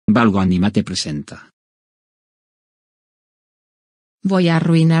Valgo Anima te presenta. Voy a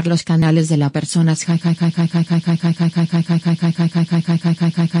arruinar los canales de las personas.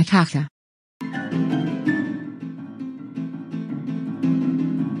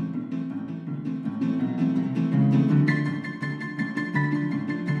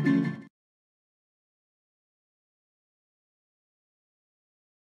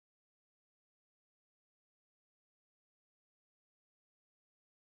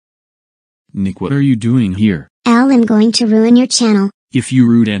 Nick, what are you doing here? Al, I'm going to ruin your channel. If you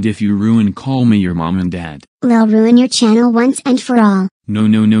rude and if you ruin, call me your mom and dad. I'll ruin your channel once and for all. No,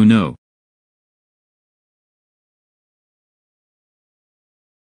 no, no, no.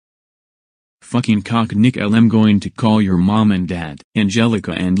 Fucking cock Nick L, I'm going to call your mom and dad.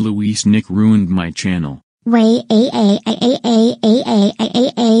 Angelica and Luis, Nick ruined my channel. Way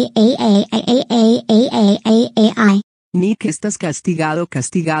Nick, estás castigado,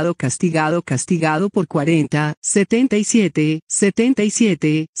 castigado, castigado, castigado por 40, 77,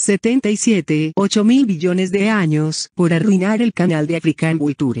 77, 77, 8.000 billones de años, por arruinar el canal de African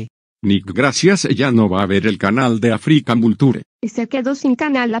Vulture. Nick, gracias, ya no va a ver el canal de African Vulture. Y se quedó sin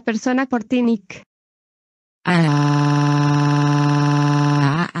canal la persona por ti, Nick.